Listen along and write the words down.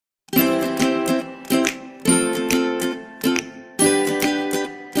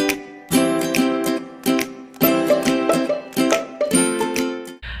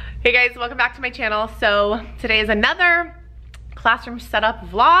guys, welcome back to my channel. So today is another classroom setup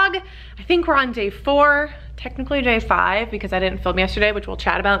vlog. I think we're on day 4, technically day 5 because I didn't film yesterday, which we'll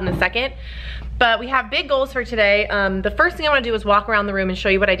chat about in a second. But we have big goals for today. The first thing I want to do is walk around the room and show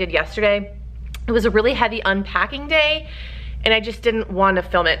you what I did yesterday. It was a really heavy unpacking day and I just didn't want to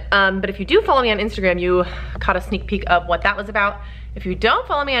film it. But if you do follow me on Instagram, you caught a sneak peek of what that was about. If you don't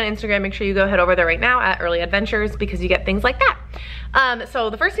follow me on Instagram, make sure you go head over there right now at Early Adventures because you get things like that. So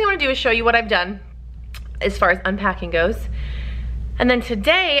the first thing I want to do is show you what I've done as far as unpacking goes. And then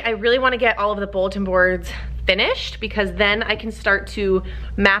today, I really want to get all of the bulletin boards finished because then I can start to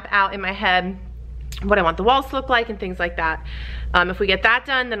map out in my head what I want the walls to look like and things like that. If we get that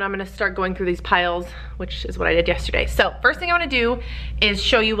done, then I'm gonna start going through these piles, which is what I did yesterday. So first thing I wanna do is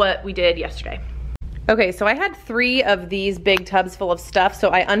show you what we did yesterday. Okay, so I had 3 of these big tubs full of stuff. So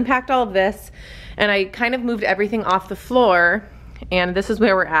I unpacked all of this and I kind of moved everything off the floor and this is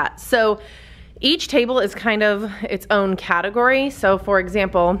where we're at. So each table is kind of its own category. So for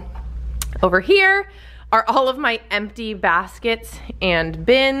example, over here are all of my empty baskets and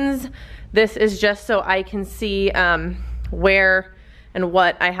bins. This is just so I can see where and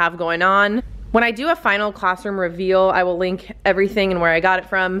what I have going on. When I do a final classroom reveal, I will link everything and where I got it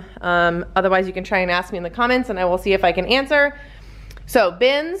from. Otherwise, you can try and ask me in the comments and I will see if I can answer. So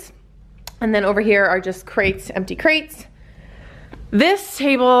bins, and then over here are just crates, empty crates. This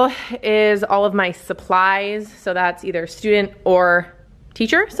table is all of my supplies. So that's either student or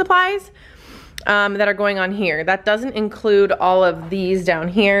teacher supplies that are going on here. That doesn't include all of these down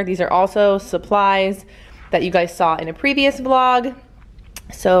here. These are also supplies that you guys saw in a previous vlog.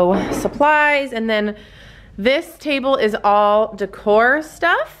 So supplies, and then this table is all decor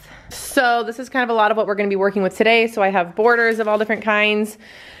stuff. So this is kind of a lot of what we're gonna be working with today. So I have borders of all different kinds.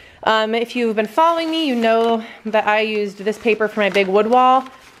 If you've been following me, you know that I used this paper for my big wood wall.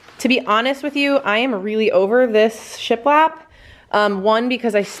 To be honest with you, I am really over this shiplap. 1,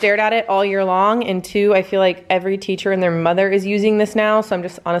 because I stared at it all year long, and 2, I feel like every teacher and their mother is using this now, so I'm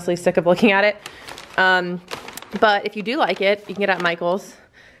just honestly sick of looking at it. But if you do like it, you can get it at Michael's.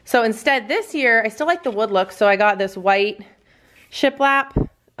 So instead this year, I still like the wood look, so I got this white shiplap.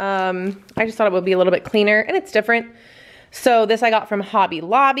 I just thought it would be a little bit cleaner, and it's different. So this I got from Hobby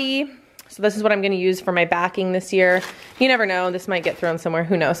Lobby. So this is what I'm gonna use for my backing this year. You never know, this might get thrown somewhere,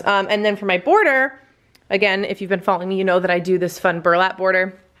 who knows. And then for my border, again, if you've been following me, you know that I do this fun burlap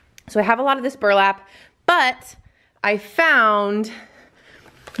border. So I have a lot of this burlap, but I found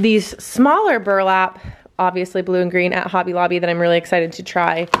these smaller burlap, obviously blue and green, at Hobby Lobby that I'm really excited to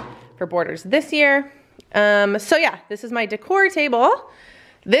try for borders this year. So yeah, this is my decor table.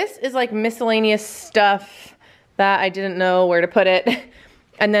 This is like miscellaneous stuff that I didn't know where to put it.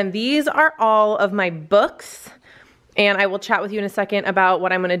 And then these are all of my books. And I will chat with you in a second about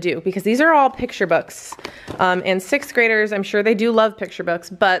what I'm gonna do because these are all picture books. And 6th graders, I'm sure they do love picture books,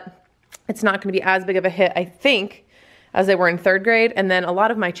 but it's not gonna be as big of a hit, I think, as they were in 3rd grade. And then a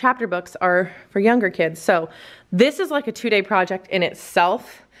lot of my chapter books are for younger kids. So this is like a 2-day project in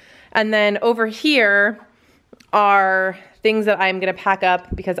itself. And then over here are things that I'm gonna pack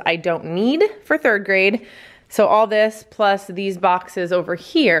up because I don't need for 3rd grade. So all this plus these boxes over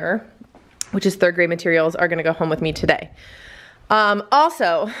here, which is 3rd grade materials, are gonna go home with me today.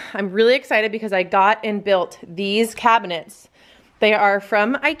 Also, I'm really excited because I got and built these cabinets. They are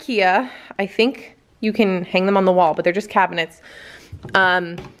from IKEA. I think you can hang them on the wall, but they're just cabinets.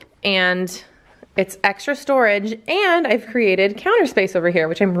 And it's extra storage, and I've created counter space over here,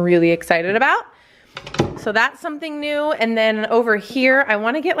 which I'm really excited about. So that's something new. And then over here, I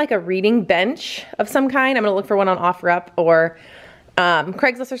wanna get like a reading bench of some kind. I'm gonna look for one on OfferUp or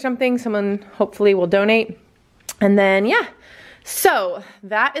Craigslist or something. Someone hopefully will donate. And then yeah, so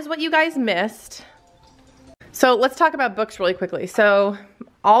that is what you guys missed. So let's talk about books really quickly. So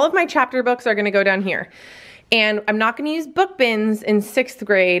all of my chapter books are gonna go down here. And I'm not gonna use book bins in 6th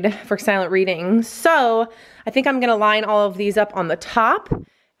grade for silent reading. So I think I'm gonna line all of these up on the top,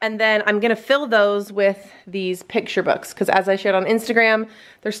 and then I'm gonna fill those with these picture books, because as I shared on Instagram,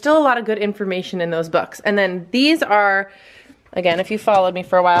 there's still a lot of good information in those books. And then these are, again, if you followed me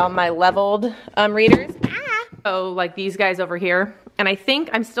for a while, my leveled readers. So like these guys over here. And I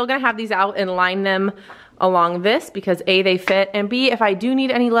think I'm still gonna have these out and line them along this because A, they fit, and B, if I do need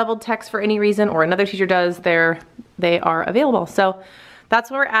any leveled text for any reason or another teacher does, they are available. So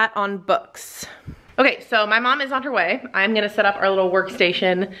that's where we're at on books. Okay, so my mom is on her way. I'm gonna set up our little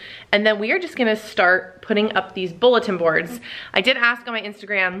workstation, and then we are just gonna start putting up these bulletin boards. I did ask on my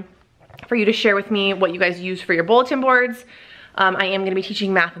Instagram for you to share with me what you guys use for your bulletin boards. I am gonna be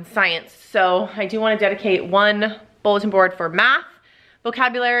teaching math and science, so I do wanna dedicate one bulletin board for math,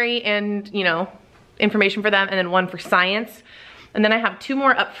 vocabulary and, you know, information for them, and then one for science. And then I have 2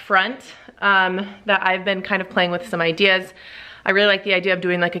 more up front that I've been kind of playing with some ideas. I really like the idea of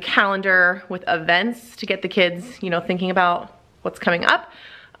doing like a calendar with events to get the kids, you know, thinking about what's coming up.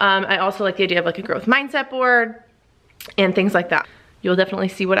 I also like the idea of like a growth mindset board and things like that. You'll definitely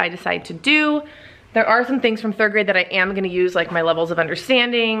see what I decide to do. There are some things from 3rd grade that I am gonna use, like my levels of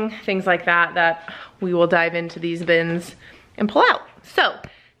understanding, things like that, that we will dive into these bins and pull out. So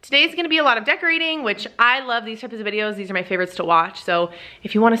today's gonna be a lot of decorating, which I love these types of videos. These are my favorites to watch. So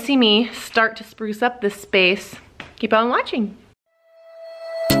if you wanna see me start to spruce up this space, keep on watching.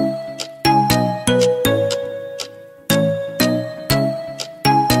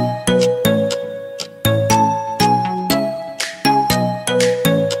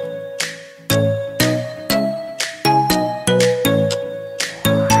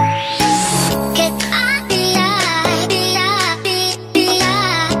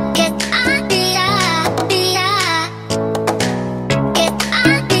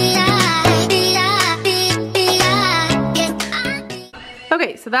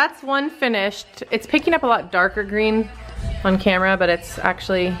 Okay, so that's one finished. It's picking up a lot darker green on camera, but it's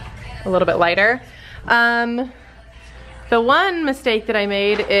actually a little bit lighter. The one mistake that I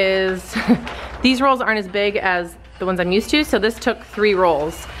made is these rolls aren't as big as the ones I'm used to, so this took 3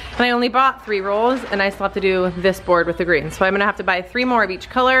 rolls. And I only bought 3 rolls, and I still have to do this board with the green. So I'm gonna have to buy 3 more of each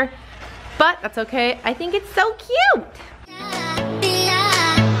color, but that's okay. I think it's so cute.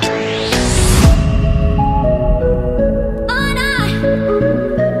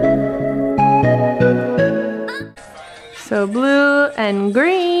 So blue and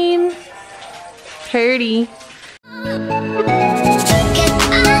green, pretty.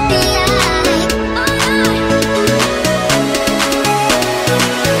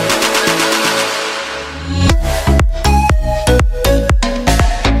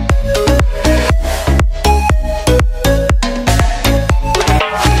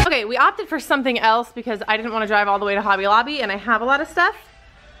 Okay, we opted for something else because I didn't want to drive all the way to Hobby Lobby, and I have a lot of stuff.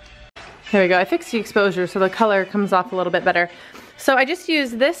 There we go, I fixed the exposure so the color comes off a little bit better. So I just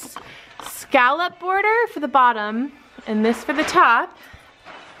used this scallop border for the bottom and this for the top.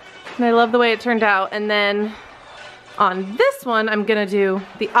 And I love the way it turned out. And then on this one, I'm gonna do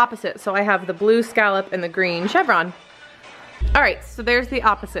the opposite. So I have the blue scallop and the green chevron. All right, so there's the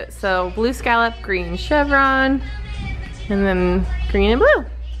opposite. So blue scallop, green chevron, and then green and blue.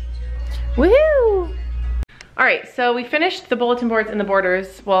 Woohoo! All right, so we finished the bulletin boards and the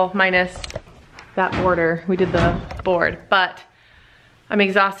borders, well, minus that border. We did the board, but I'm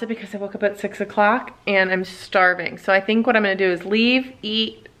exhausted because I woke up at 6 o'clock and I'm starving. So I think what I'm gonna do is leave,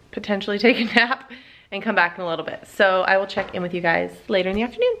 eat, potentially take a nap, and come back in a little bit. So I will check in with you guys later in the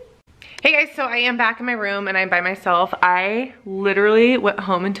afternoon. Hey guys, so I am back in my room and I'm by myself. I literally went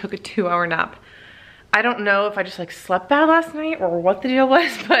home and took a 2-hour nap. I don't know if I just like slept bad last night or what the deal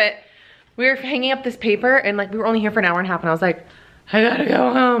was, but we were hanging up this paper and like we were only here for an hour and a half and I was like, I gotta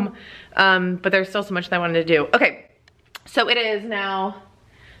go home. But there's still so much that I wanted to do. Okay, so it is now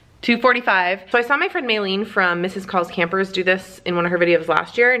 2:45. So I saw my friend Maylene from Mrs. Calls Campers do this in one of her videos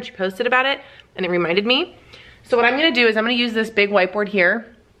last year and she posted about it and it reminded me. So what I'm gonna do is I'm gonna use this big whiteboard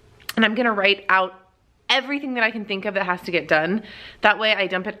here and I'm gonna write out everything that I can think of that has to get done. That way I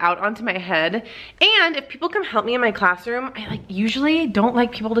dump it out onto my head. And if people come help me in my classroom, I like usually don't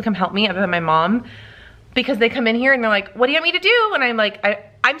like people to come help me other than my mom, because they come in here and they're like, what do you want me to do? And I'm like,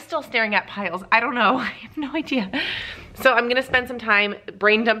 I'm still staring at piles. I don't know, I have no idea. So I'm gonna spend some time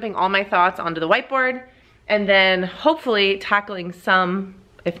brain dumping all my thoughts onto the whiteboard and then hopefully tackling some,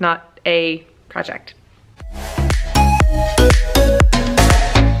 if not a project.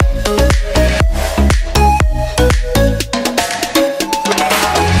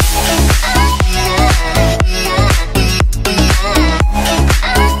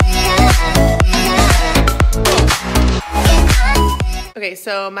 Okay,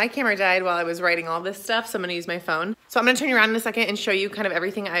 so my camera died while I was writing all this stuff, so I'm gonna use my phone. So I'm gonna turn you around in a second and show you kind of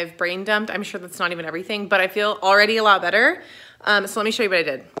everything I've brain dumped. I'm sure that's not even everything, but I feel already a lot better. So let me show you what I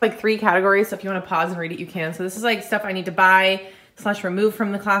did. Like 3 categories, so if you wanna pause and read it, you can. So this is like stuff I need to buy / remove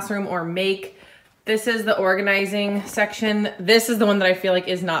from the classroom or make. This is the organizing section. This is the one that I feel like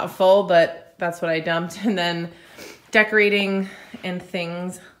is not full, but that's what I dumped. And then decorating and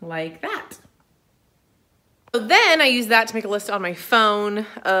things like that. So then I use that to make a list on my phone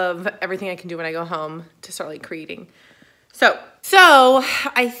of everything I can do when I go home to start like creating. So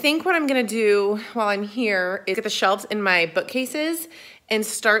I think what I'm gonna do while I'm here is get the shelves in my bookcases and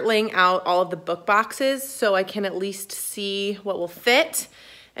start laying out all of the book boxes so I can at least see what will fit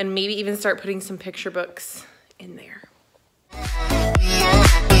and maybe even start putting some picture books in there.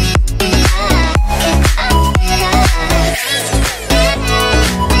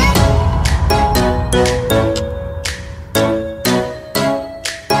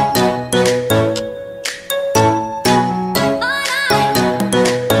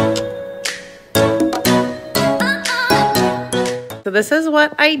 So this is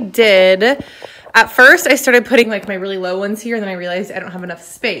what I did. At first, I started putting like my really low ones here, and then I realized I don't have enough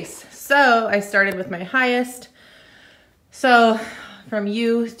space. So I started with my highest. So from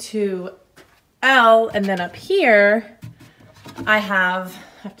U to L, and then up here, I have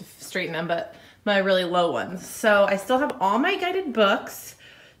to straighten them, but my really low ones. So I still have all my guided books,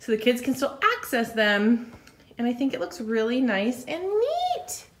 so the kids can still access them. And I think it looks really nice and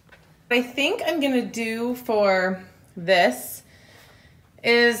neat. What I think I'm gonna do for this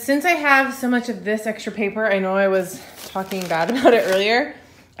is, since I have so much of this extra paper, I know I was talking bad about it earlier,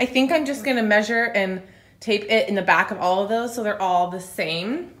 I think I'm just gonna measure and tape it in the back of all of those so they're all the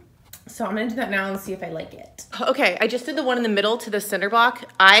same. So I'm gonna do that now and see if I like it. Okay, I just did the one in the middle to the center block.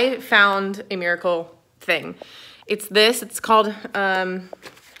 I found a miracle thing. It's this, it's called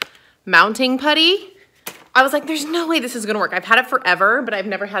mounting putty. I was like, there's no way this is gonna work. I've had it forever, but I've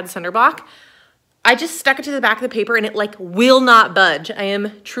never had center block. I just stuck it to the back of the paper and it like will not budge. I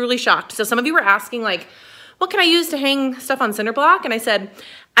am truly shocked. So some of you were asking like, what can I use to hang stuff on cinder block? And I said,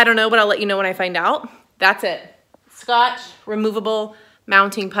 I don't know, but I'll let you know when I find out. That's it. Scotch removable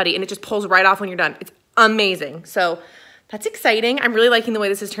mounting putty, and it just pulls right off when you're done. It's amazing. So that's exciting. I'm really liking the way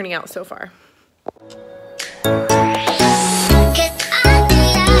this is turning out so far.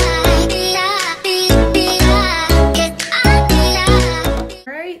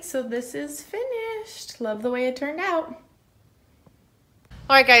 So this is finished. Love the way it turned out.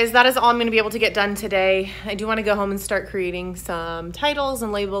 All right, guys, that is all I'm gonna be able to get done today. I do wanna go home and start creating some titles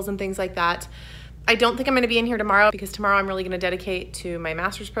and labels and things like that. I don't think I'm gonna be in here tomorrow because tomorrow I'm really gonna dedicate to my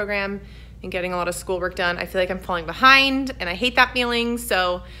master's program and getting a lot of schoolwork done. I feel like I'm falling behind and I hate that feeling.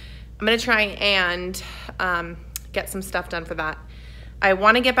 So I'm gonna try and get some stuff done for that. I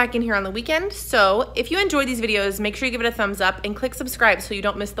want to get back in here on the weekend, so if you enjoyed these videos, make sure you give it a thumbs up and click subscribe so you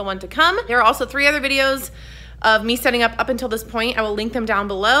don't miss the one to come. There are also 3 other videos of me setting up until this point. I will link them down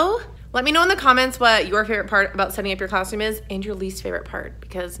below. Let me know in the comments what your favorite part about setting up your classroom is and your least favorite part,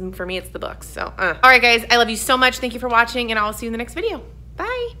 because for me it's the books. So, all right, guys, I love you so much. Thank you for watching, and I'll see you in the next video.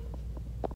 Bye.